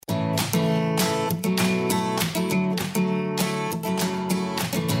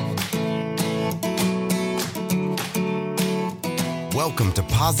Welcome to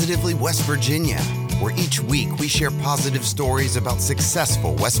Positively West Virginia, where each week we share positive stories about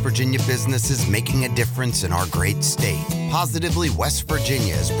successful West Virginia businesses making a difference in our great state. Positively West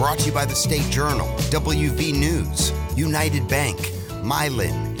Virginia is brought to you by the State Journal, WV News, United Bank,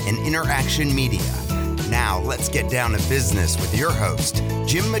 Mylan, and Interaction Media. Now let's get down to business with your host,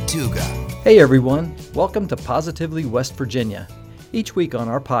 Jim Matuga. Hey everyone, welcome to Positively West Virginia. Each week on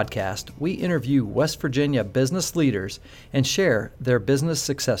our podcast, we interview West Virginia business leaders and share their business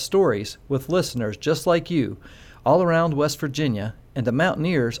success stories with listeners just like you all around West Virginia and to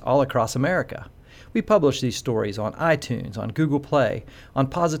mountaineers all across America. We publish these stories on iTunes, on Google Play, on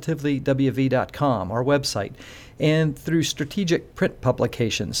PositivelyWV.com, our website, and through strategic print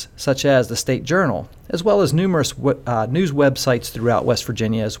publications such as the State Journal, as well as numerous news websites throughout West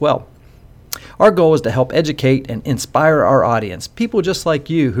Virginia as well. Our goal is to help educate and inspire our audience, people just like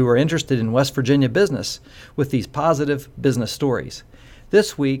you who are interested in West Virginia business, with these positive business stories.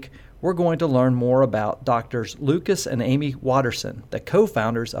 This week, we're going to learn more about Doctors Lucas and Amy Watterson, the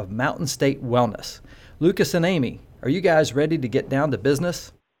co-founders of Mountain State Wellness. Lucas and Amy, are you guys ready to get down to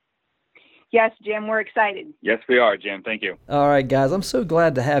business? Yes, Jim, we're excited. Yes, we are, Jim. Thank you. All right, guys, I'm so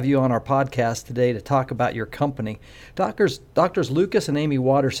glad to have you on our podcast today to talk about your company. Doctors Lucas and Amy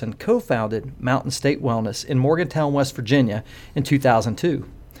Watterson co-founded Mountain State Wellness in Morgantown, West Virginia in 2002.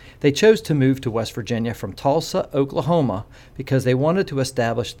 They chose to move to West Virginia from Tulsa, Oklahoma, because they wanted to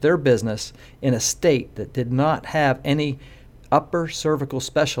establish their business in a state that did not have any upper cervical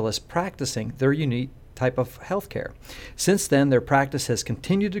specialists practicing their unique type of healthcare. Since then, their practice has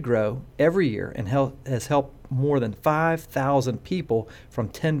continued to grow every year and has helped more than 5,000 people from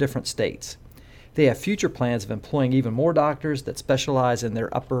 10 different states. They have future plans of employing even more doctors that specialize in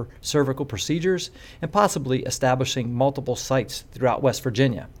their upper cervical procedures and possibly establishing multiple sites throughout West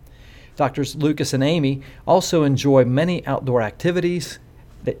Virginia. Doctors Lucas and Amy also enjoy many outdoor activities.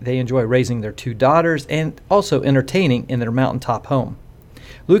 They enjoy raising their 2 daughters and also entertaining in their mountaintop home.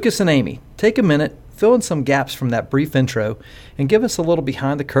 Lucas and Amy, take a minute, fill in some gaps from that brief intro, and give us a little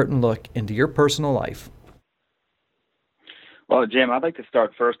behind-the-curtain look into your personal life. Well, Jim, I'd like to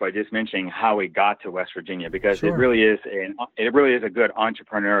start first by just mentioning how we got to West Virginia, because Sure. it really is a good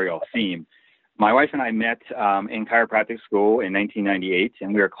entrepreneurial theme. My wife and I met in chiropractic school in 1998,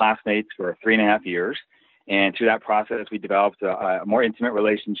 and we were classmates for 3.5 years. And through that process, we developed a more intimate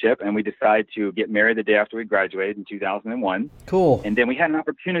relationship, and we decided to get married the day after we graduated in 2001. Cool. And then we had an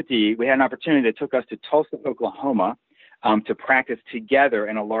opportunity that took us to Tulsa, Oklahoma, to practice together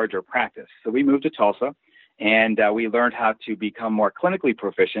in a larger practice. So we moved to Tulsa, and we learned how to become more clinically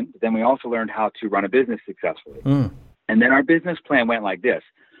proficient. But then we also learned how to run a business successfully. And then our business plan went like this.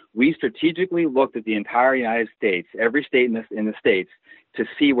 We strategically looked at the entire United States, every state in the states, to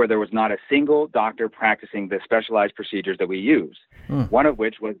see where there was not a single doctor practicing the specialized procedures that we use, one of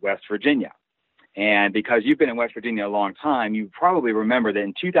which was West Virginia. And because you've been in West Virginia a long time, you probably remember that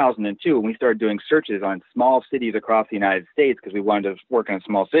in 2002, when we started doing searches on small cities across the United States, because we wanted to work in a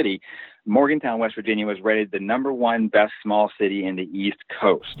small city, Morgantown, West Virginia was rated the #1 best small city in the East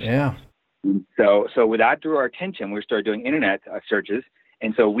Coast. Yeah. So with that drew our attention, we started doing internet searches.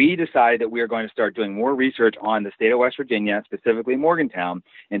 And so we decided that we are going to start doing more research on the state of West Virginia, specifically Morgantown,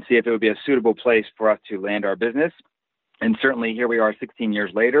 and see if it would be a suitable place for us to land our business. And certainly here we are 16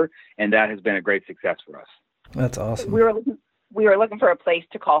 years later, and that has been a great success for us. That's awesome. We were looking for a place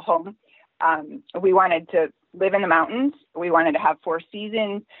to call home. We wanted to live in the mountains. We wanted to have 4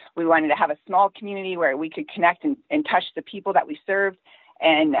 seasons. We wanted to have a small community where we could connect and touch the people that we served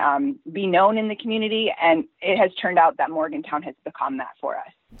and be known in the community. And it has turned out that Morgantown has become that for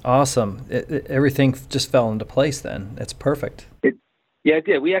us. Awesome. Everything just fell into place then. That's perfect. Yeah, it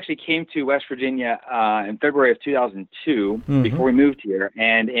did. We actually came to West Virginia in February of 2002 before we moved here.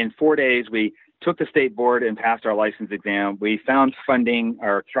 And in 4 days, we took the state board and passed our license exam. We found funding,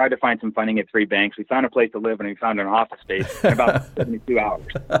 or tried to find some funding at 3 banks. We found a place to live, and we found an office space in about 72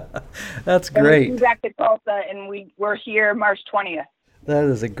 hours. That's great. And we flew back to Tulsa, and we were here March 20th. That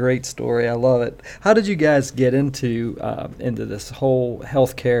is a great story. I love it. How did you guys get into this whole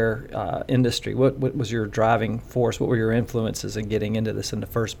healthcare industry? What was your driving force? What were your influences in getting into this in the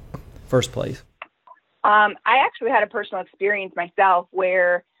first place? I actually had a personal experience myself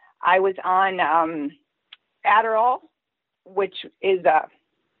where I was on Adderall, which is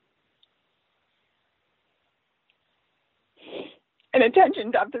an attention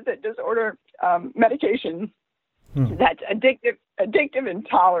deficit disorder medication. That's addictive and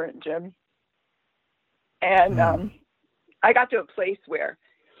tolerant, Jim. And I got to a place where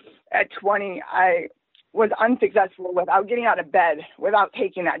at 20, I was unsuccessful without getting out of bed, without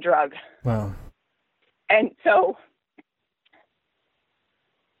taking that drug. Wow. And so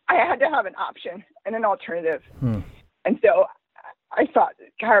I had to have an option and an alternative. And so I thought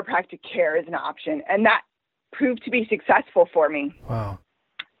chiropractic care is an option, and that proved to be successful for me. Wow.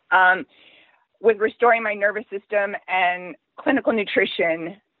 With restoring my nervous system and clinical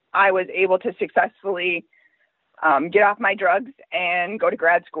nutrition, I was able to successfully get off my drugs and go to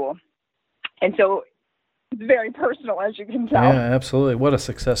grad school. And so it's very personal, as you can tell. Yeah, absolutely. What a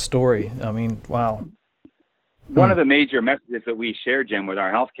success story. I mean, wow. One of the major messages that we share, Jim, with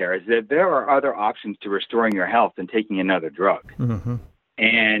our healthcare is that there are other options to restoring your health than taking another drug. Mm-hmm.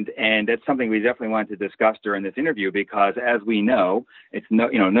 And that's something we definitely wanted to discuss during this interview, because as we know, it's no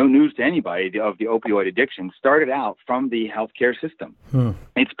news to anybody of the opioid addiction started out from the healthcare system.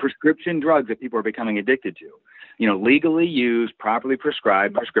 It's prescription drugs that people are becoming addicted to. Legally used, properly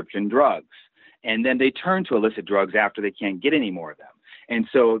prescribed prescription drugs. And then they turn to illicit drugs after they can't get any more of them. And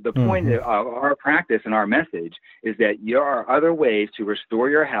so the point of our practice and our message is that there are other ways to restore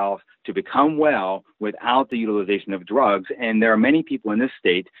your health, to become well without the utilization of drugs. And there are many people in this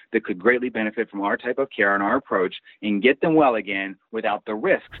state that could greatly benefit from our type of care and our approach and get them well again without the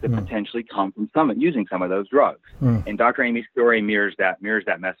risks that potentially come from using some of those drugs. And Dr. Amy's story mirrors that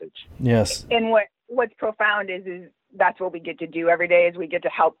message. Yes. And what's profound is that's what we get to do every day, is we get to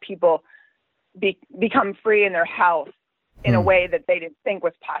help people become free in their health in a way that they didn't think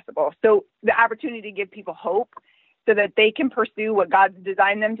was possible. So the opportunity to give people hope so that they can pursue what God's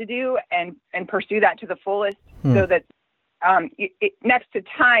designed them to do and pursue that to the fullest, so that next to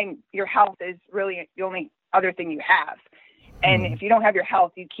time, your health is really the only other thing you have. And if you don't have your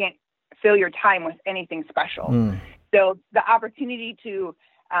health, you can't fill your time with anything special. So the opportunity to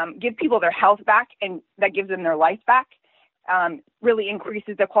give people their health back, and that gives them their life back, really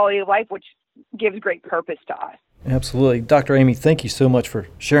increases the quality of life, which gives great purpose to us. Absolutely. Dr. Amy, thank you so much for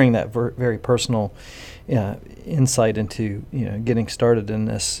sharing that very personal insight into getting started in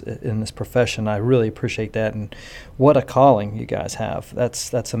this profession. I really appreciate that, and what a calling you guys have.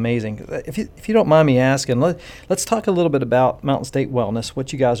 That's amazing. If you don't mind me asking, let's talk a little bit about Mountain State Wellness,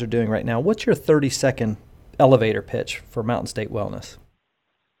 what you guys are doing right now. What's your 30-second elevator pitch for Mountain State Wellness?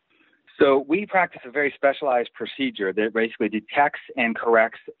 So we practice a very specialized procedure that basically detects and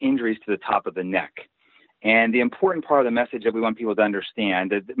corrects injuries to the top of the neck. And the important part of the message that we want people to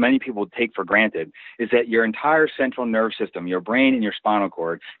understand, that many people take for granted, is that your entire central nervous system, your brain and your spinal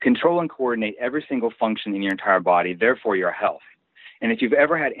cord, control and coordinate every single function in your entire body, therefore your health. And if you've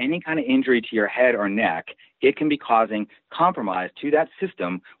ever had any kind of injury to your head or neck, it can be causing compromise to that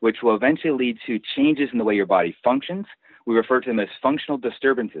system, which will eventually lead to changes in the way your body functions. We refer to them as functional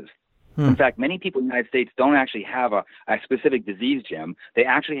disturbances. In fact, many people in the United States don't actually have a specific disease, Jim. They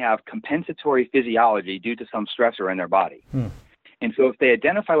actually have compensatory physiology due to some stressor in their body. And so if they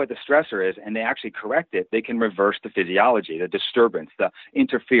identify what the stressor is and they actually correct it, they can reverse the physiology, the disturbance, the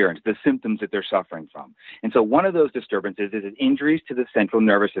interference, the symptoms that they're suffering from. And so one of those disturbances is injuries to the central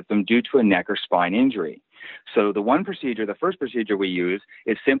nervous system due to a neck or spine injury. So the first procedure we use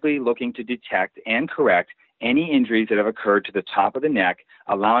is simply looking to detect and correct any injuries that have occurred to the top of the neck,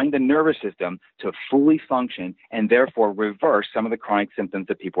 allowing the nervous system to fully function and therefore reverse some of the chronic symptoms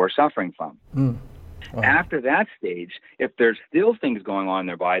that people are suffering from. Wow. After that stage, if there's still things going on in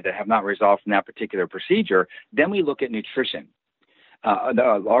their body that have not resolved from that particular procedure, then we look at nutrition.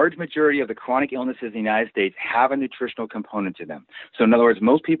 The large majority of the chronic illnesses in the United States have a nutritional component to them. So in other words,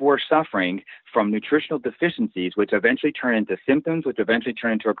 most people are suffering from nutritional deficiencies, which eventually turn into symptoms, which eventually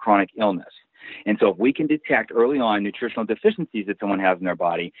turn into a chronic illness. And so if we can detect early on nutritional deficiencies that someone has in their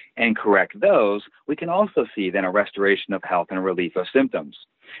body and correct those, we can also see then a restoration of health and a relief of symptoms.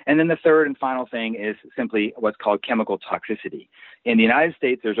 And then the third and final thing is simply what's called chemical toxicity. In the United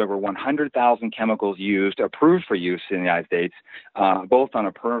States, there's over 100,000 chemicals approved for use in the United States, both on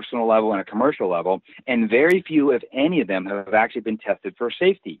a personal level and a commercial level, and very few, if any of them, have actually been tested for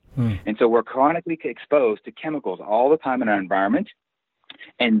safety. And so we're chronically exposed to chemicals all the time in our environment.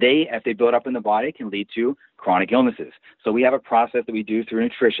 And if they build up in the body, can lead to chronic illnesses. So we have a process that we do through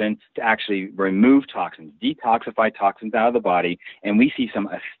nutrition to actually remove toxins, detoxify toxins out of the body, and we see some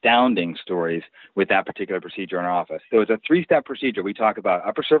astounding stories with that particular procedure in our office. So it's a 3-step procedure. We talk about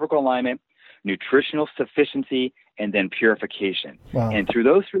upper cervical alignment, nutritional sufficiency, and then purification. Wow. And through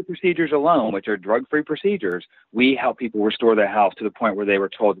those 3 procedures alone, which are drug-free procedures, we help people restore their health to the point where they were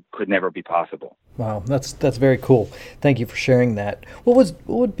told it could never be possible. Wow, that's very cool. Thank you for sharing that. What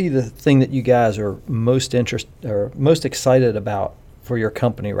would be the thing that you guys are most excited about for your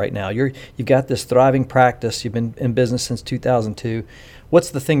company right now? You've got this thriving practice. You've been in business since 2002. What's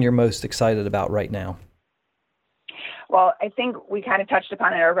the thing you're most excited about right now? Well, I think we kind of touched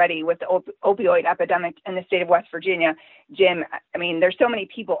upon it already with the opioid epidemic in the state of West Virginia. Jim, I mean, there's so many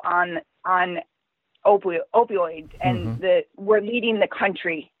people on opioids, and we're leading the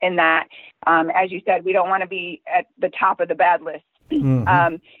country in that. As you said, we don't want to be at the top of the bad list.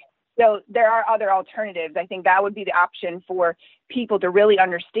 So there are other alternatives. I think that would be the option for people to really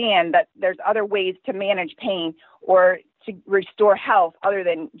understand that there's other ways to manage pain or to restore health other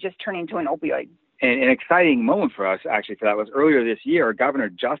than just turning to an opioid. And an exciting moment for us, actually, for that was earlier this year, Governor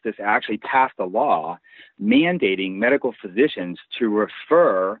Justice actually passed a law mandating medical physicians to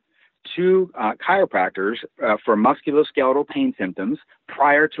refer to chiropractors for musculoskeletal pain symptoms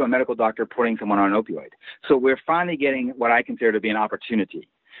prior to a medical doctor putting someone on an opioid. So we're finally getting what I consider to be an opportunity.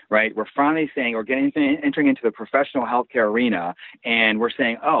 Right? We're finally saying we're entering into the professional healthcare arena, and we're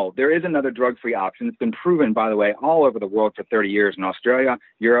saying, oh, there is another drug-free option. It's been proven, by the way, all over the world for 30 years in Australia,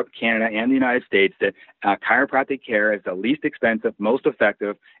 Europe, Canada, and the United States that chiropractic care is the least expensive, most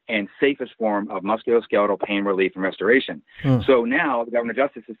effective, and safest form of musculoskeletal pain relief and restoration. So now the Governor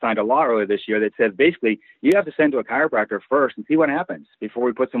Justice has signed a law earlier this year that says basically you have to send to a chiropractor first and see what happens before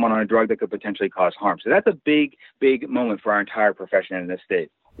we put someone on a drug that could potentially cause harm. So that's a big, big moment for our entire profession in this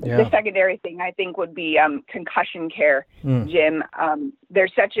state. The secondary thing, I think, would be concussion care, Jim.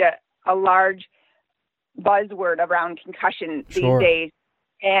 There's such a large buzzword around concussion these days.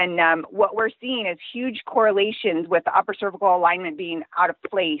 And what we're seeing is huge correlations with the upper cervical alignment being out of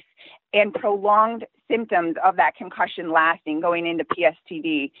place and prolonged symptoms of that concussion lasting, going into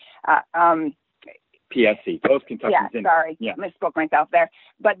PSTD. PSC, post-concussion syndrome. Misspoke myself there.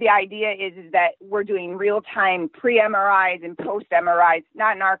 But the idea is that we're doing real-time pre-MRIs and post-MRIs,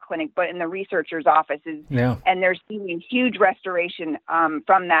 not in our clinic, but in the researchers' offices. And they're seeing huge restoration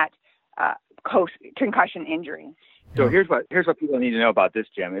from that concussion injury. So here's what people need to know about this,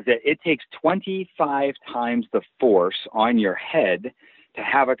 Jim, is that it takes 25 times the force on your head to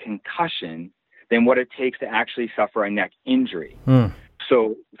have a concussion than what it takes to actually suffer a neck injury.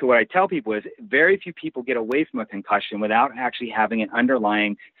 So what I tell people is very few people get away from a concussion without actually having an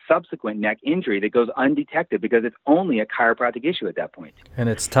underlying subsequent neck injury that goes undetected because it's only a chiropractic issue at that point. And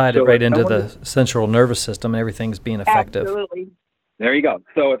it's tied right into the central nervous system. Everything's being effective. Absolutely. There you go.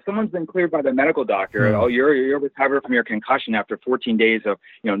 So if someone's been cleared by the medical doctor, you're recovered from your concussion after 14 days of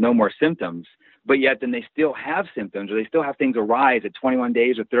no more symptoms, but yet then they still have symptoms or they still have things arise at 21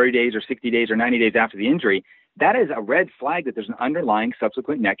 days or 30 days or 60 days or 90 days after the injury, that is a red flag that there's an underlying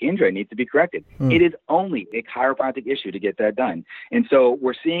subsequent neck injury that needs to be corrected. It is only a chiropractic issue to get that done. And so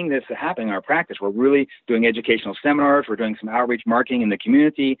we're seeing this happening in our practice. We're really doing educational seminars. We're doing some outreach marketing in the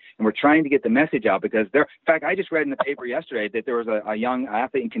community, and we're trying to get the message out because in fact, I just read in the paper yesterday that there was a young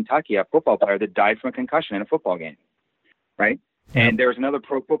athlete in Kentucky, a football player that died from a concussion in a football game, right? And there's another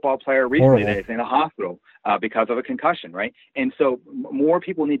pro football player recently that is in a hospital because of a concussion, right? And so more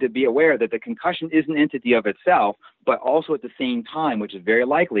people need to be aware that the concussion is an entity of itself, but also at the same time, which is very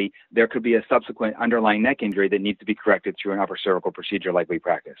likely, there could be a subsequent underlying neck injury that needs to be corrected through an upper cervical procedure like we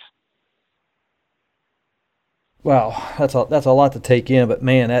practice. Wow, that's a lot to take in, but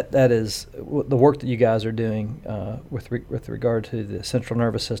man, that is the work that you guys are doing with regard to the central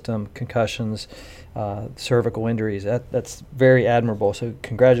nervous system, concussions, cervical injuries. That's very admirable. So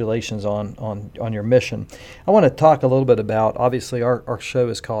congratulations on your mission. I want to talk a little bit about, obviously our show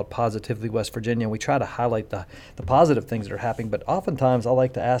is called Positively West Virginia. We try to highlight the positive things that are happening, but oftentimes I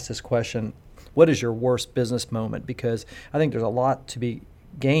like to ask this question: what is your worst business moment? Because I think there's a lot to be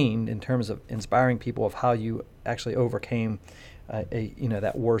gained in terms of inspiring people of how you actually overcame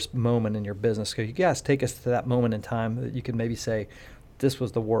that worst moment in your business. Could you guys take us to that moment in time that you can maybe say this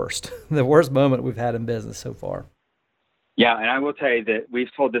was the worst moment we've had in business so far? Yeah, and I will tell you that we've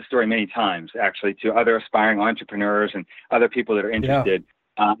told this story many times actually to other aspiring entrepreneurs and other people that are interested.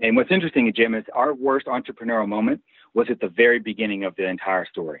 And what's interesting, Jim, is our worst entrepreneurial moment was at the very beginning of the entire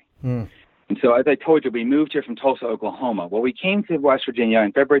story. And so as I told you, we moved here from Tulsa, Oklahoma. Well, we came to West Virginia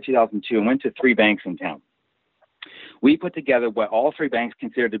in February 2002 and went to 3 banks in town. We put together what all 3 banks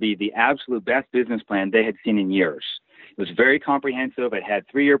considered to be the absolute best business plan they had seen in years. It was very comprehensive. It had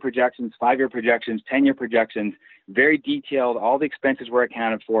 3-year projections, 5-year projections, 10-year projections, very detailed. All the expenses were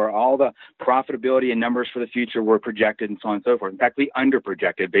accounted for. All the profitability and numbers for the future were projected and so on and so forth. In fact, we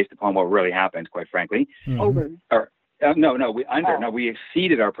underprojected based upon what really happened, quite frankly. Over. We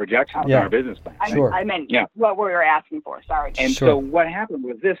exceeded our projections in our business plan. I meant what we were asking for. Sorry. And so what happened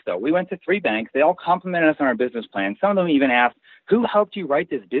was this, though. We went to 3 banks. They all complimented us on our business plan. Some of them even asked, who helped you write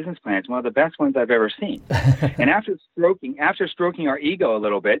this business plan? It's one of the best ones I've ever seen. And after stroking our ego a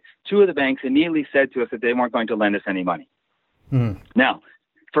little bit, 2 of the banks immediately said to us that they weren't going to lend us any money. Now,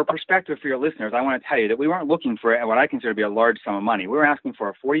 for perspective for your listeners, I want to tell you that we weren't looking for what I consider to be a large sum of money. We were asking for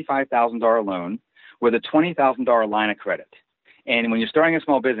a $45,000 loan with a $20,000 line of credit. And when you're starting a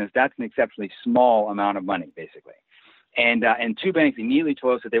small business, that's an exceptionally small amount of money, basically. And two banks immediately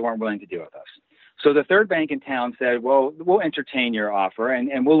told us that they weren't willing to deal with us. So the third bank in town said, well, we'll entertain your offer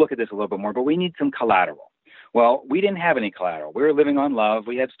and we'll look at this a little bit more, but we need some collateral. Well, we didn't have any collateral. We were living on love.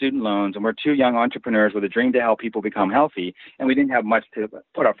 We had student loans, and we're two young entrepreneurs with a dream to help people become healthy, and we didn't have much to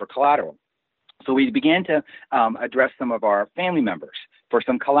put up for collateral. So we began to address some of our family members for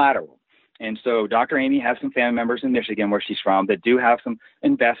some collateral. And so Dr. Amy has some family members in Michigan, where she's from, that do have some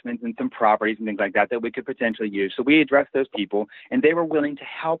investments and some properties and things like that that we could potentially use. So we addressed those people, and they were willing to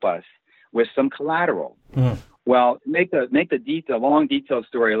help us with some collateral. Well, to make the long, detailed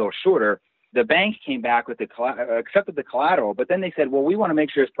story a little shorter, the bank came back with accepted the collateral, but then they said, well, we want to make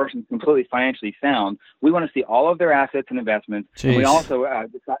sure this person's completely financially sound. We want to see all of their assets and investments. And we also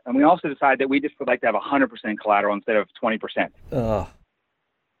decided that we just would like to have 100% collateral instead of 20%.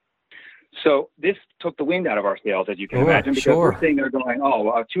 So this took the wind out of our sails, as you can imagine, because we're sitting there going,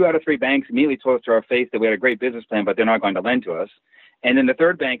 2 out of 3 banks immediately told us to our face that we had a great business plan, but they're not going to lend to us. And then the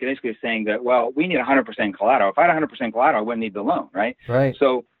third bank basically is saying that, well, we need 100% collateral. If I had 100% collateral, I wouldn't need the loan, right? Right.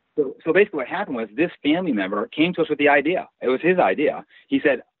 So basically what happened was this family member came to us with the idea. It was his idea. He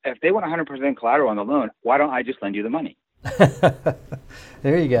said, if they want 100% collateral on the loan, why don't I just lend you the money?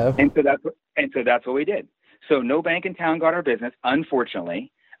 There you go. And so that's what we did. So no bank in town got our business,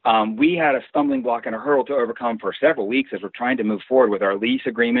 unfortunately. We had a stumbling block and a hurdle to overcome for several weeks as we're trying to move forward with our lease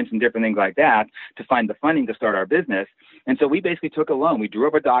agreements and different things like that to find the funding to start our business. And so we basically took a loan. We drew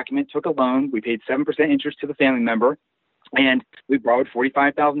up a document, took a loan. We paid 7% interest to the family member, and we borrowed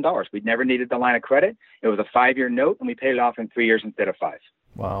 $45,000. We'd never needed the line of credit. It was a 5-year note, and we paid it off in 3 years instead of 5.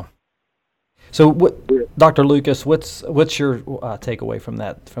 Wow. So, Dr. Lucas, what's your takeaway from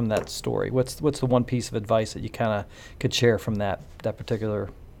that story? What's the one piece of advice that you kind of could share from that particular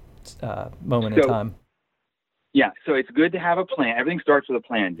moment in time? Yeah, so it's good to have a plan. Everything starts with a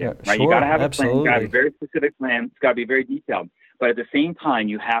plan, Jim, right? Sure, You got to have absolutely. a plan. You got to have a very specific plan. It's got to be very detailed. But at the same time,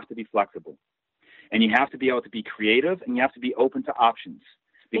 you have to be flexible. And you have to be able to be creative, and you have to be open to options.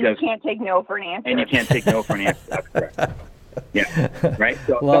 Because you can't take no for an answer. And you can't take no for an answer. That's correct. Yeah, right?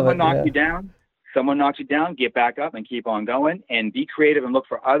 So if someone knocks you down, get back up and keep on going, and be creative and look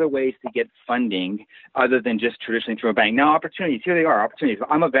for other ways to get funding other than just traditionally through a bank. Now, opportunities, here they are, opportunities.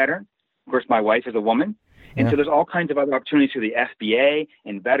 I'm a veteran. Of course, my wife is a woman. And so there's all kinds of other opportunities through the SBA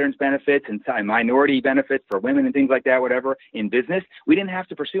and veterans benefits and minority benefits for women and things like that, whatever, in business. We didn't have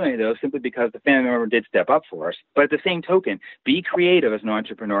to pursue any of those simply because the family member did step up for us. But at the same token, be creative as an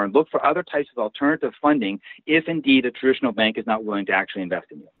entrepreneur and look for other types of alternative funding if indeed a traditional bank is not willing to actually invest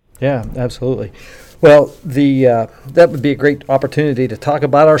in you. Yeah, absolutely. Well, that would be a great opportunity to talk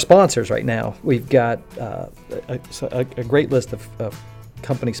about our sponsors right now. We've got a great list of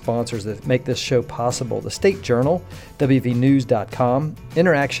company sponsors that make this show possible. The State Journal, WVNews.com,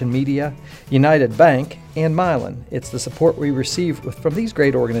 Interaction Media, United Bank, and Mylan. It's the support we receive from these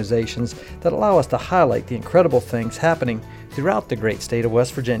great organizations that allow us to highlight the incredible things happening throughout the great state of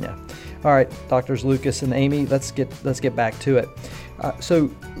West Virginia. All right, Doctors Lucas and Amy, let's get back to it. So,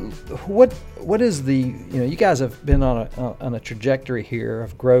 what is you guys have been on a trajectory here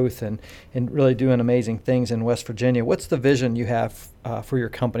of growth and really doing amazing things in West Virginia. What's the vision you have for your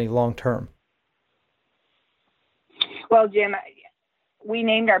company long term? Well, Jim, we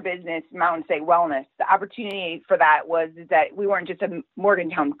named our business Mountain State Wellness. The opportunity for that was that we weren't just a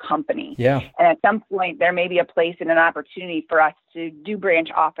Morgantown company. Yeah. And at some point, there may be a place and an opportunity for us to do branch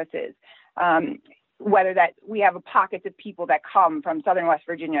offices. Whether that we have pockets of people that come from Southern West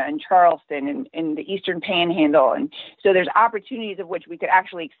Virginia and Charleston and the Eastern Panhandle. And so there's opportunities of which we could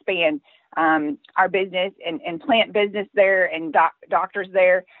actually expand our business and plant business there and doctors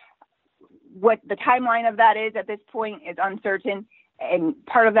there. What the timeline of that is at this point is uncertain. And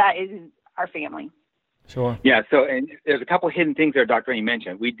part of that is our family. Sure. Yeah. So, and there's a couple of hidden things there Dr. Amy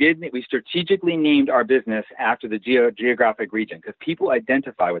mentioned. We strategically named our business after the geographic region because people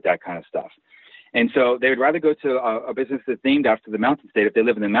identify with that kind of stuff. And so they would rather go to a business that's named after the Mountain State if they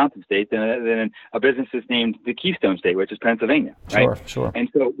live in the Mountain State than a business that's named the Keystone State, which is Pennsylvania. Right? Sure. And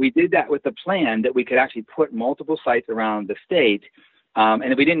so we did that with the plan that we could actually put multiple sites around the state.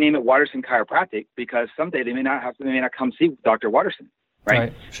 And we didn't name it Watterson Chiropractic because someday they may not come see Dr. Watterson.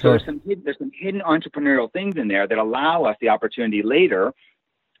 Right. Sure. So there's some hidden entrepreneurial things in there that allow us the opportunity later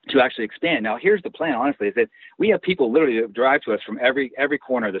to actually expand. Now, here's the plan, honestly, is that we have people literally that drive to us from every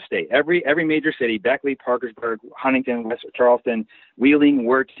corner of the state, every major city, Beckley, Parkersburg, Huntington, West Charleston, Wheeling,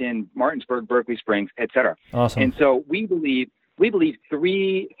 Worthington, Martinsburg, Berkeley Springs, et cetera. Awesome. And so we believe we believe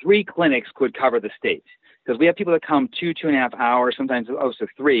three clinics could cover the state, because we have people that come 2.5 hours, sometimes also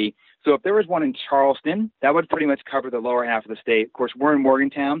 3. So if there was one in Charleston, that would pretty much cover the lower half of the state. Of course, we're in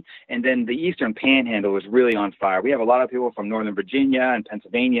Morgantown, and then the Eastern Panhandle is really on fire. We have a lot of people from Northern Virginia and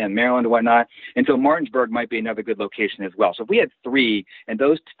Pennsylvania and Maryland and whatnot, and so Martinsburg might be another good location as well. So if we had 3, and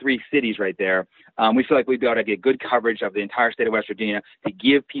those 3 cities right there, we feel like we'd be able to get good coverage of the entire state of West Virginia to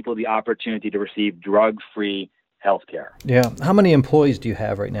give people the opportunity to receive drug-free health care. Yeah. How many employees do you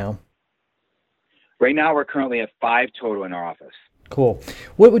have right now? Right now, we're currently at 5 total in our office. Cool.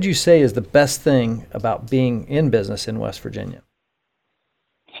 What would you say is the best thing about being in business in West Virginia?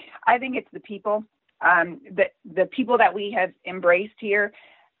 I think it's the people. The people that we have embraced here,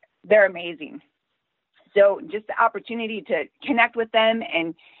 they're amazing. So just the opportunity to connect with them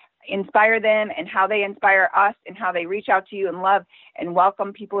and inspire them, and how they inspire us, and how they reach out to you and love and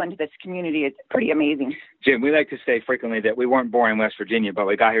welcome people into this community is pretty amazing. Jim, we like to say frequently that we weren't born in West Virginia, but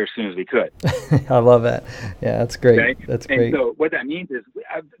we got here as soon as we could. I love that. Yeah, that's great. Okay? That's and great. So what that means is,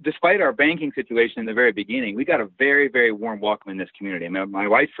 despite our banking situation in the very beginning, we got a very, very warm welcome in this community. I mean, my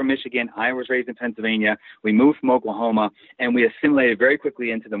wife's from Michigan. I was raised in Pennsylvania. We moved from Oklahoma, and we assimilated very quickly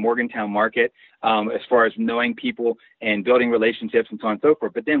into the Morgantown market as far as knowing people and building relationships and so on and so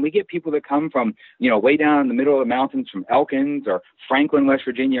forth. But then we get people that come from, way down in the middle of the mountains, from Elkins or Franklin, West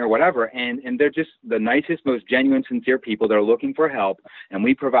Virginia or whatever, and they're just the nicest, most genuine, sincere people that are looking for help, and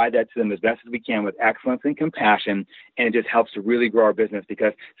we provide that to them as best as we can with excellence and compassion, and it just helps to really grow our business,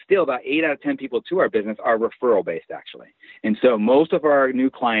 because still about 8 out of 10 people to our business are referral based, actually. And so most of our new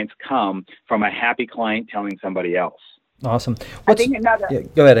clients come from a happy client telling somebody else. Awesome. I think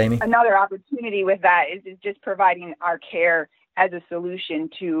go ahead, Amy. Another opportunity with that is just providing our care as a solution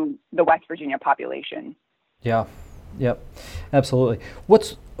to the West Virginia population. Yeah. Yep. Absolutely.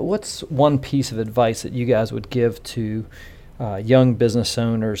 What's one piece of advice that you guys would give to young business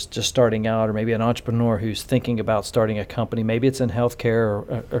owners just starting out, or maybe an entrepreneur who's thinking about starting a company? Maybe it's in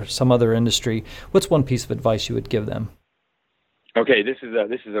healthcare or some other industry. What's one piece of advice you would give them? Okay, this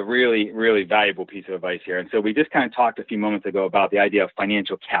is a really, really valuable piece of advice here. And so we just kind of talked a few moments ago about the idea of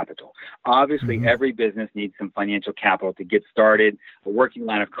financial capital. Obviously, every business needs some financial capital to get started, a working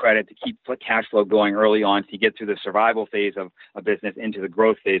line of credit to keep cash flow going early on, to get through the survival phase of a business into the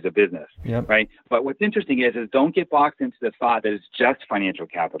growth phase of business, right? But what's interesting is don't get boxed into the thought that it's just financial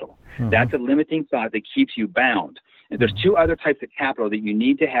capital. That's a limiting thought that keeps you bound. And there's 2 other types of capital that you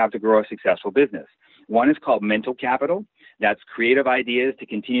need to have to grow a successful business. One is called mental capital. That's creative ideas to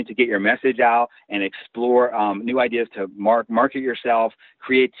continue to get your message out and explore new ideas to market yourself,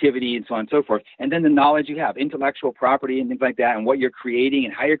 creativity, and so on and so forth. And then the knowledge you have, intellectual property and things like that, and what you're creating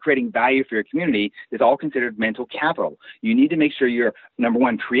and how you're creating value for your community is all considered mental capital. You need to make sure you're, number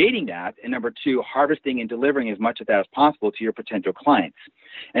 1, creating that, and number 2, harvesting and delivering as much of that as possible to your potential clients.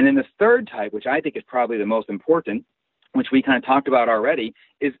 And then the third type, which I think is probably the most important, which we kind of talked about already,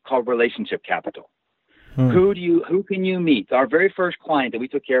 is called relationship capital. Who can you meet? Our very first client that we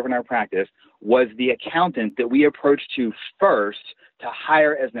took care of in our practice was the accountant that we approached to first to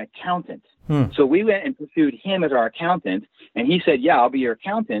hire as an accountant. So we went and pursued him as our accountant, and he said, yeah, I'll be your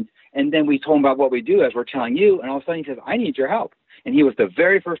accountant. And then we told him about what we do, as we're telling you, and all of a sudden he says, I need your help. And he was the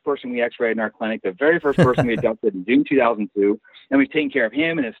very first person we x-rayed in our clinic, the very first person we adopted in June 2002, and we've taken care of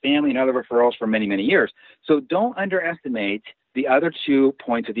him and his family and other referrals for many, many years. So don't underestimate the other 2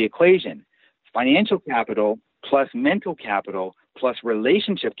 points of the equation. Financial capital plus mental capital plus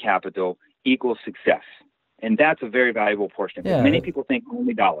relationship capital equals success. And that's a very valuable portion of it. Many people think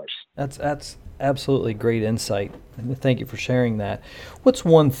only dollars. That's absolutely great insight. And thank you for sharing that. What's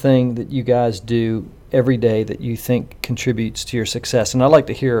one thing that you guys do every day that you think contributes to your success? And I'd like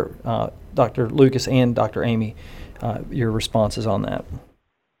to hear Dr. Lucas and Dr. Amy, your responses on that.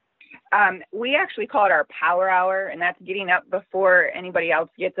 We actually call it our power hour, and that's getting up before anybody else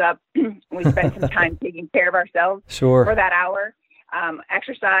gets up. We spend some time taking care of ourselves for that hour,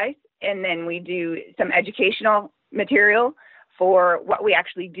 exercise, and then we do some educational material for what we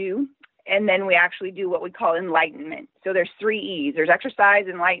actually do, and then we actually do what we call enlightenment. So there's 3 E's. There's exercise,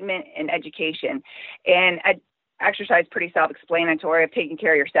 enlightenment, and education. And exercise, pretty self-explanatory, of taking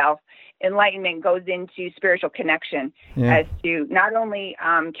care of yourself. Enlightenment goes into spiritual connection, as to not only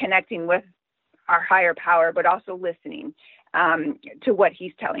connecting with our higher power, but also listening to what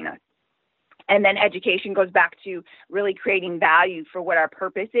he's telling us. And then education goes back to really creating value for what our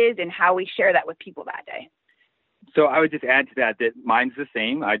purpose is and how we share that with people that day. So I would just add to that mine's the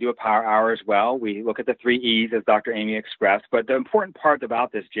same. I do a power hour as well. We look at the 3 E's, as Dr. Amy expressed. But the important part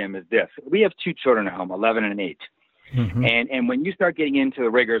about this, Jim, is this. We have 2 children at home, 11 and 8. Mm-hmm. And when you start getting into the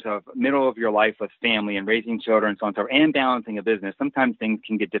rigors of middle of your life with family and raising children and so on and so forth, and balancing a business, sometimes things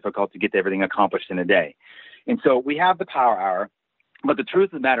can get difficult to get everything accomplished in a day. And so we have the power hour, but the truth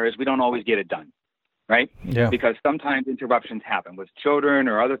of the matter is we don't always get it done. Right? Yeah. Because sometimes interruptions happen with children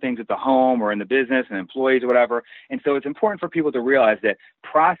or other things at the home or in the business and employees or whatever. And so it's important for people to realize that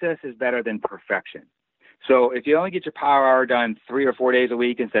process is better than perfection. So if you only get your power hour done 3 or 4 days a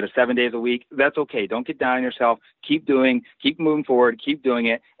week instead of 7 days a week, that's okay. Don't get down on yourself. Keep moving forward, keep doing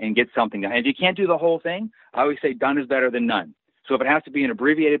it, and get something done. And if you can't do the whole thing, I always say done is better than none. So if it has to be an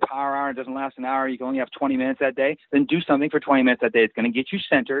abbreviated power hour and doesn't last an hour, you can only have 20 minutes that day, then do something for 20 minutes that day. It's going to get you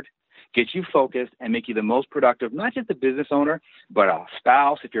centered, get you focused, and make you the most productive, not just a business owner, but a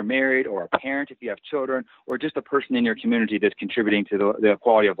spouse if you're married, or a parent if you have children, or just a person in your community that's contributing to the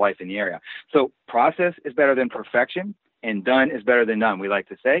quality of life in the area. So process is better than perfection, and done is better than none, we like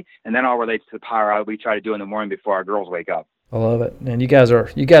to say. And that all relates to the power hour we try to do in the morning before our girls wake up. I love it, and you guys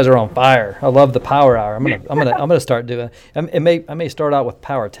are on fire. I love the power hour. I'm gonna start doing it. I may start out with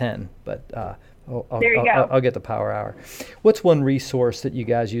power 10, but I'll get the power hour. What's one resource that you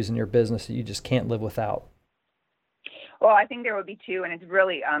guys use in your business that you just can't live without? Well, I think there would be two, and it's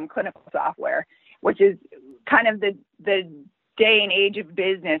really clinical software, which is kind of the day and age of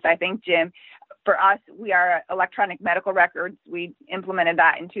business. I think, Jim, for us, we are electronic medical records. We implemented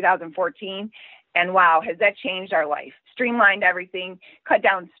that in 2014. And wow, has that changed our life? Streamlined everything, cut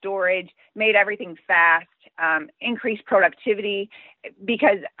down storage, made everything fast, increased productivity,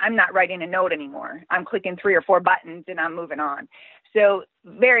 because I'm not writing a note anymore. I'm clicking 3 or 4 buttons and I'm moving on. So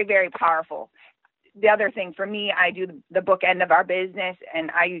very, very powerful. The other thing for me, I do the book end of our business,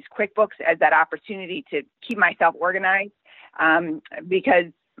 and I use QuickBooks as that opportunity to keep myself organized, because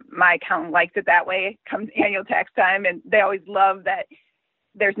my accountant likes it that way. It comes annual tax time, and they always love that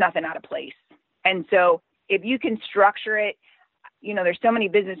there's nothing out of place. And so if you can structure it, there's so many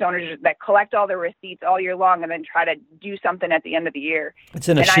business owners that collect all their receipts all year long and then try to do something at the end of the year. It's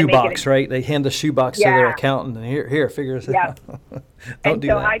in a shoebox, right? They hand the shoebox to their accountant, and here, figure this out.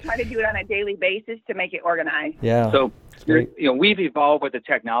 I try to do it on a daily basis to make it organized. Yeah. So, we've evolved with the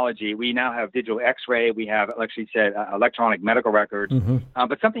technology. We now have digital X-ray. We have, like she said, electronic medical records. Mm-hmm.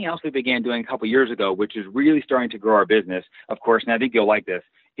 But something else we began doing a couple years ago, which is really starting to grow our business, of course, and I think you'll like this,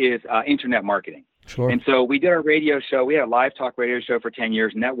 is internet marketing. Sure. And so we did our radio show. We had a live talk radio show for 10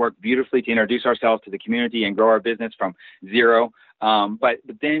 years, and that worked beautifully to introduce ourselves to the community and grow our business from zero. But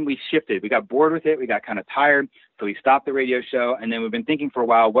then we shifted. We got bored with it. We got kind of tired. So we stopped the radio show. And then we've been thinking for a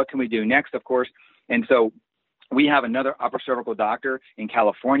while, what can we do next, of course? And so we have another upper cervical doctor in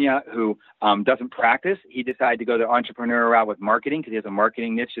California who doesn't practice. He decided to go the entrepreneur route with marketing because he has a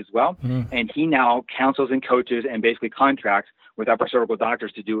marketing niche as well. Mm-hmm. And he now counsels and coaches and basically contracts with upper cervical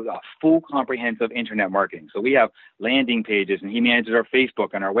doctors to do a full comprehensive internet marketing. So we have landing pages, and he manages our Facebook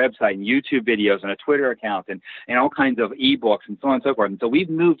and our website and YouTube videos and a Twitter account and all kinds of ebooks and so on and so forth. And so we've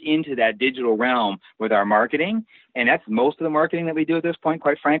moved into that digital realm with our marketing. And that's most of the marketing that we do at this point,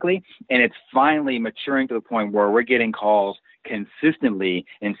 quite frankly. And it's finally maturing to the point where we're getting calls consistently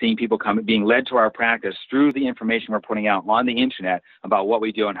and seeing people being led to our practice through the information we're putting out on the internet about what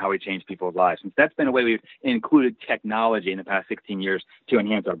we do and how we change people's lives. And that's been a way we've included technology in the past 16 years to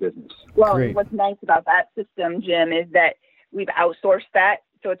enhance our business. Well, Great. What's nice about that system, Jim, is that we've outsourced that.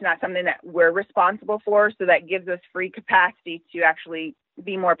 So it's not something that we're responsible for. So that gives us free capacity to actually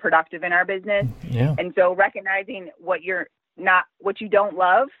be more productive in our business. Yeah. And so recognizing what you don't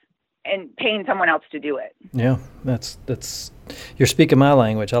love and paying someone else to do it. Yeah, that's you're speaking my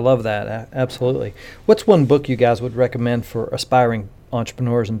language. I love that. Absolutely. What's one book you guys would recommend for aspiring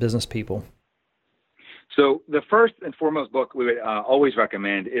entrepreneurs and business people? So the first and foremost book we would always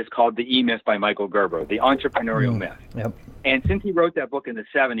recommend is called The E-Myth by Michael Gerber, The Entrepreneurial Myth. Yep. And since he wrote that book in the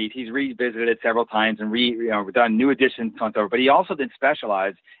 70s, he's revisited it several times and done new editions, but he also then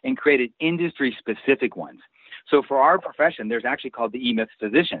specialized and created industry-specific ones. So for our profession, there's actually called the E-Myth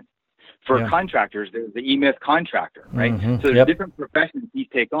physician. For contractors, there's the E-Myth contractor, right? Mm-hmm. So there's different professions he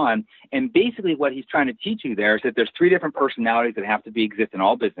take on. And basically what he's trying to teach you there is that there's 3 different personalities that have to exist in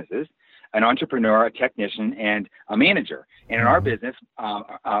all businesses: an entrepreneur, a technician, and a manager. And in our business,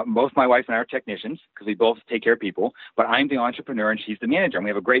 both my wife and I are technicians because we both take care of people, but I'm the entrepreneur and she's the manager. And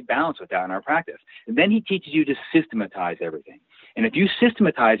we have a great balance with that in our practice. And then he teaches you to systematize everything. And if you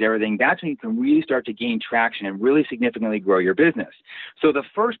systematize everything, that's when you can really start to gain traction and really significantly grow your business. So the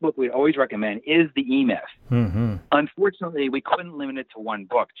first book we always recommend is The E-Myth. Mm-hmm. Unfortunately, we couldn't limit it to one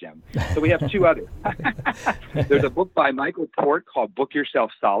book, Jim. So we have 2 others. There's a book by Michael Port called Book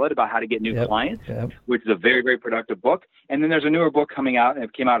Yourself Solid about how to get new clients, which is a very, very productive book. And then there's a newer book coming out, and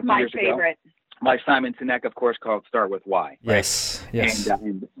it came out a few years ago. by Simon Sinek, of course, called Start With Why. Yes, right? yes.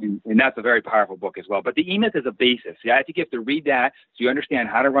 And that's a very powerful book as well. But the E-Myth is a basis. I think you have to read that so you understand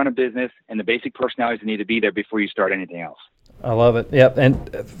how to run a business and the basic personalities that need to be there before you start anything else. I love it. Yep.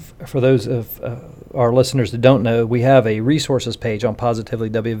 And for those of our listeners that don't know, we have a resources page on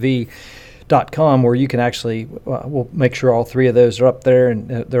positivelywv.com where you can actually, we'll make sure all three of those are up there, and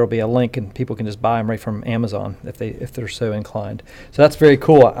there will be a link, and people can just buy them right from Amazon if they're so inclined. So that's very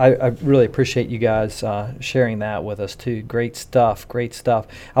cool. I really appreciate you guys sharing that with us too. Great stuff. Great stuff.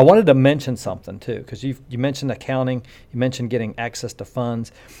 I wanted to mention something too, because you mentioned accounting, you mentioned getting access to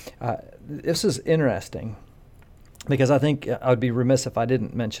funds. This is interesting, because I think I would be remiss if I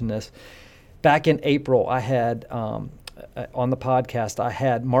didn't mention this. Back in April, I had, on the podcast, I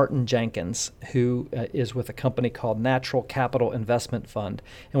had Martin Jenkins, who is with a company called Natural Capital Investment Fund.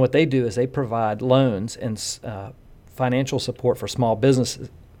 And what they do is they provide loans and financial support for small businesses,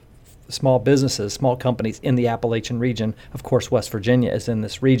 small companies in the Appalachian region. Of course, West Virginia is in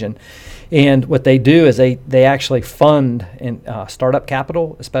this region. And what they do is they actually fund in startup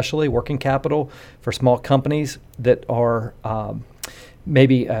capital, especially working capital for small companies that are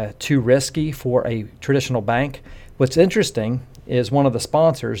maybe too risky for a traditional bank. What's interesting is one of the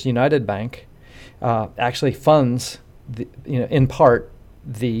sponsors, United Bank, actually funds, in part,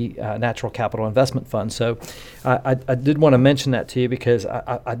 the Natural Capital Investment Fund. So I did want to mention that to you, because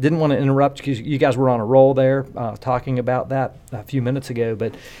I didn't want to interrupt, because you guys were on a roll there talking about that a few minutes ago.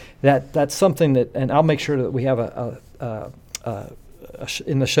 But that's something that, and I'll make sure that we have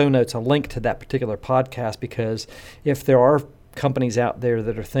in the show notes a link to that particular podcast, because if there are companies out there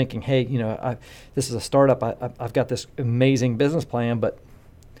that are thinking, hey, this is a startup, I've got this amazing business plan, but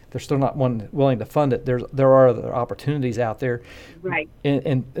they're still not willing to fund it. There are other opportunities out there, right?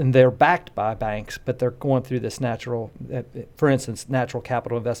 And they're backed by banks, but they're going through this for instance, Natural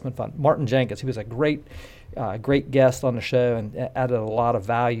Capital Investment Fund. Martin Jenkins, he was a great guest on the show, and added a lot of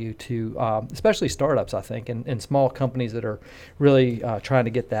value to especially startups, I think, and small companies that are really trying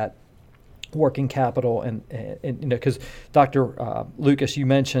to get that working capital, and because Dr. Lucas, you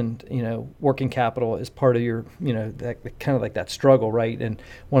mentioned, working capital is part of your, that kind of like that struggle, right? And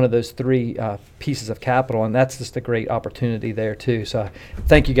one of those three pieces of capital, and that's just a great opportunity there too. So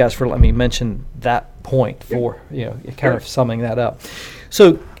thank you guys for letting me mention that point for, kind of summing that up.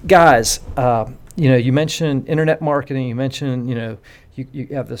 So guys, you mentioned internet marketing, you mentioned, you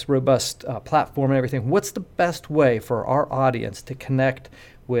have this robust platform and everything. What's the best way for our audience to connect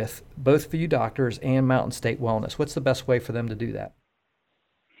with both of you doctors and Mountain State Wellness? What's the best way for them to do that?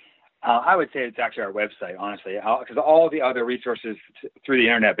 I would say it's actually our website, honestly, because all the other resources through the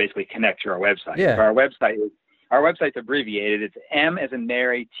internet basically connect to our website. Yeah. So our website's abbreviated. It's M as in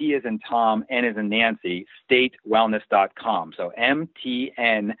Mary, T as in Tom, N as in Nancy, statewellness.com. So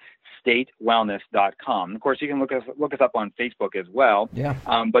MTN statewellness.com. Of course, you can look us up on Facebook as well. Yeah.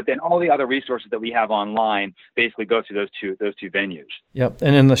 But then all the other resources that we have online basically go through those two venues. Yep.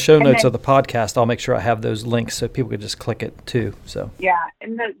 And in the show notes of the podcast, I'll make sure I have those links so people can just click it too. So yeah,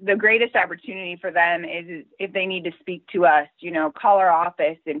 and the greatest opportunity for them is if they need to speak to us, call our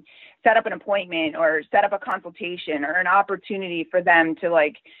office and set up an appointment or set up a consultation or an opportunity for them to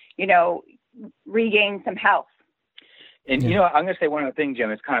regain some health. And, I'm going to say one of the things,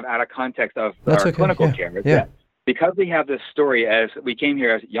 Jim, is kind of out of context of That's our okay. clinical care. Yeah. Because we have this story, as we came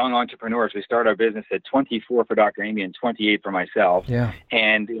here as young entrepreneurs, we started our business at 24 for Dr. Amy and 28 for myself. Yeah.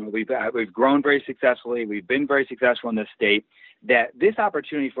 And we've grown very successfully. We've been very successful in this state. That this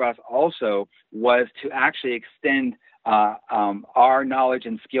opportunity for us also was to actually extend our knowledge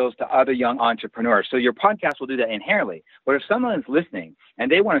and skills to other young entrepreneurs. So your podcast will do that inherently. But if someone is listening and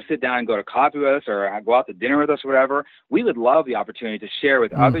they want to sit down and go to coffee with us or go out to dinner with us or whatever, we would love the opportunity to share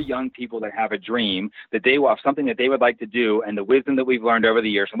with other young people that have a dream, that they will have something that they would like to do, and the wisdom that we've learned over the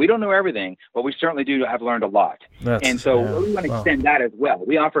years. And we don't know everything, but we certainly do have learned a lot. We want to extend that as well.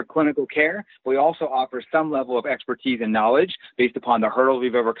 We offer clinical care, but we also offer some level of expertise and knowledge based upon the hurdles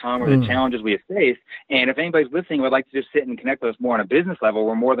we've overcome or the challenges we have faced. And if anybody's listening would like to just sit and connect with us more on a business level,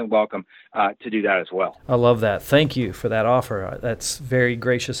 we're more than welcome to do that as well. I love that. Thank you for that offer. That's very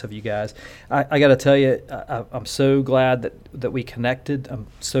gracious of you guys. I got to tell you, I'm so glad that we connected. I'm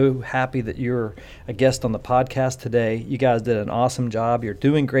so happy that you're a guest on the podcast today. You guys did an awesome job. You're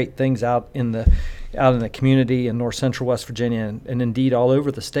doing great things out in the community in North Central West Virginia and indeed all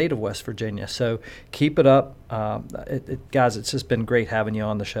over the state of West Virginia. So keep it up. Guys, it's just been great having you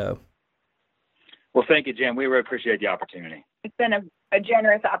on the show. Well, thank you, Jim. We really appreciate the opportunity. It's been a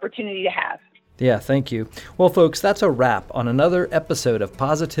generous opportunity to have. Yeah, thank you. Well, folks, that's a wrap on another episode of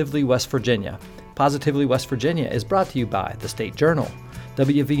Positively West Virginia. Positively West Virginia is brought to you by the State Journal,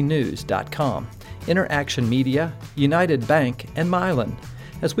 wvnews.com, Interaction Media, United Bank, and Mylan,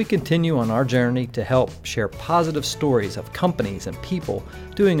 as we continue on our journey to help share positive stories of companies and people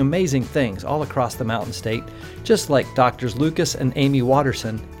doing amazing things all across the Mountain State, just like Drs. Lucas and Amy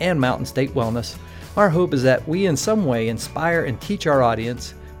Watterson and Mountain State Wellness. Our hope is that we in some way inspire and teach our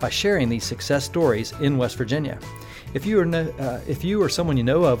audience by sharing these success stories in West Virginia. If you or someone you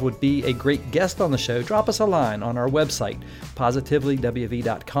know of would be a great guest on the show, drop us a line on our website,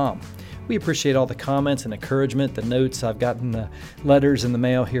 positivelywv.com. We appreciate all the comments and encouragement, the notes. I've gotten the letters in the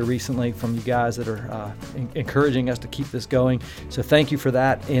mail here recently from you guys that are encouraging us to keep this going. So thank you for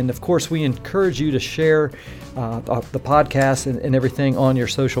that. And of course, we encourage you to share the podcast and everything on your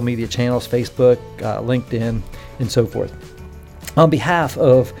social media channels, Facebook, LinkedIn, and so forth. On behalf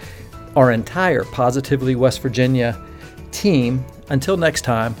of our entire Positively West Virginia team, until next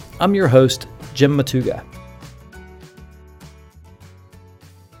time, I'm your host, Jim Matuga.